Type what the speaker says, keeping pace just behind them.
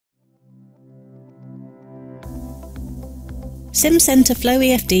Simcenter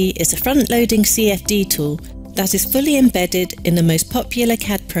FloEFD is a front-loading CFD tool that is fully embedded in the most popular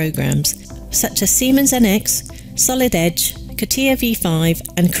CAD programs, such as Siemens NX, Solid Edge, CATIA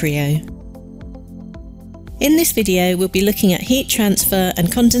V5 and Creo. In this video, we'll be looking at heat transfer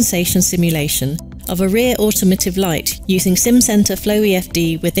and condensation simulation of a rear automotive light using Simcenter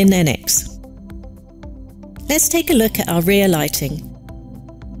FloEFD within NX. Let's take a look at our rear lighting.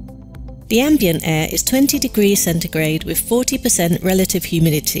 The ambient air is 20 degrees centigrade with 40% relative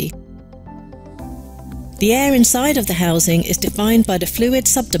humidity. The air inside of the housing is defined by the fluid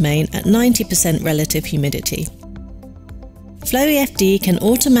subdomain at 90% relative humidity. FloEFD can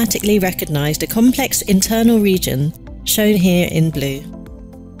automatically recognise the complex internal region, shown here in blue.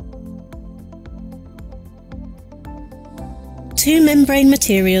 Two membrane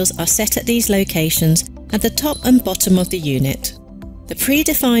materials are set at these locations at the top and bottom of the unit. The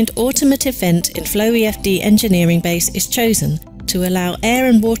predefined automotive vent in FloEFD engineering base is chosen to allow air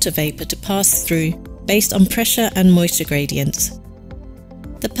and water vapour to pass through based on pressure and moisture gradients.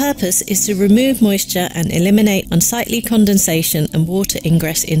 The purpose is to remove moisture and eliminate unsightly condensation and water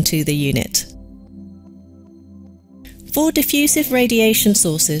ingress into the unit. 4 diffusive radiation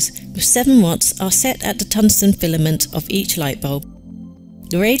sources with 7 watts are set at the tungsten filament of each light bulb.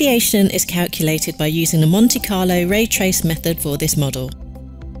 The radiation is calculated by using the Monte Carlo ray trace method for this model.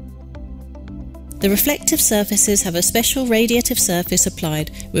 The reflective surfaces have a special radiative surface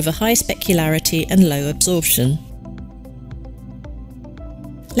applied with a high specularity and low absorption.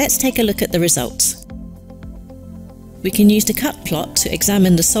 Let's take a look at the results. We can use the cut plot to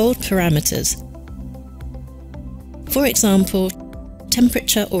examine the solved parameters. For example,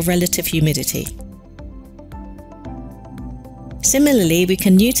 temperature or relative humidity. Similarly, we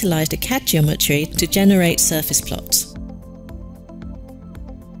can utilise the CAD geometry to generate surface plots.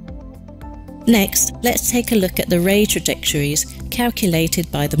 Next, let's take a look at the ray trajectories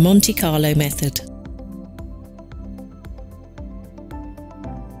calculated by the Monte Carlo method.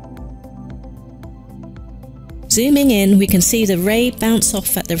 Zooming in, we can see the ray bounce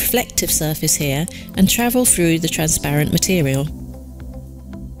off at the reflective surface here and travel through the transparent material.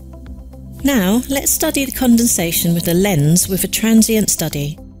 Now, let's study the condensation with a lens with a transient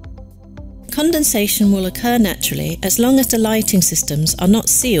study. Condensation will occur naturally as long as the lighting systems are not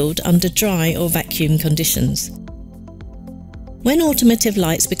sealed under dry or vacuum conditions. When automotive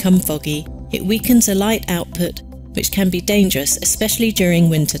lights become foggy, it weakens the light output, which can be dangerous, especially during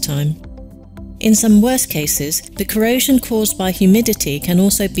wintertime. In some worst cases, the corrosion caused by humidity can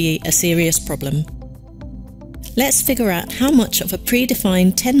also be a serious problem. Let's figure out how much of a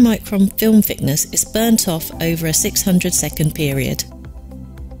predefined 10 micron film thickness is burnt off over a 600-second period.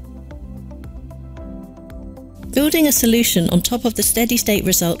 Building a solution on top of the steady-state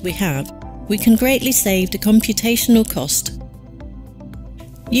result we have, we can greatly save the computational cost.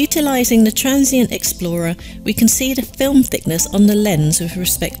 Utilising the Transient Explorer, we can see the film thickness on the lens with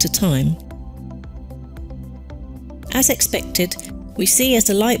respect to time. As expected, we see as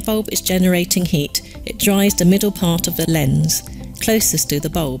the light bulb is generating heat, it dries the middle part of the lens, closest to the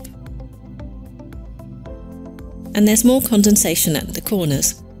bulb. And there's more condensation at the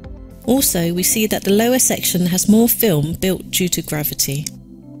corners. Also, we see that the lower section has more film built due to gravity.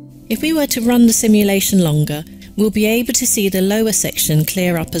 If we were to run the simulation longer, we'll be able to see the lower section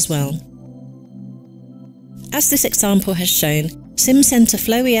clear up as well. As this example has shown, Simcenter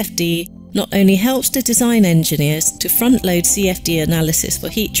FloEFD not only helps the design engineers to front-load CFD analysis for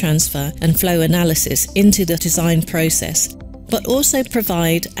heat transfer and flow analysis into the design process, but also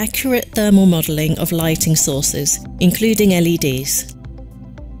provide accurate thermal modelling of lighting sources, including LEDs.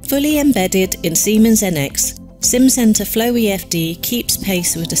 Fully embedded in Siemens NX, Simcenter FloEFD keeps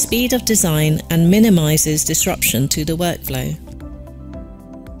pace with the speed of design and minimises disruption to the workflow.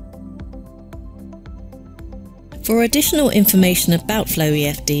 For additional information about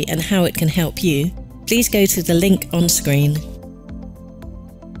FloEFD and how it can help you, please go to the link on screen.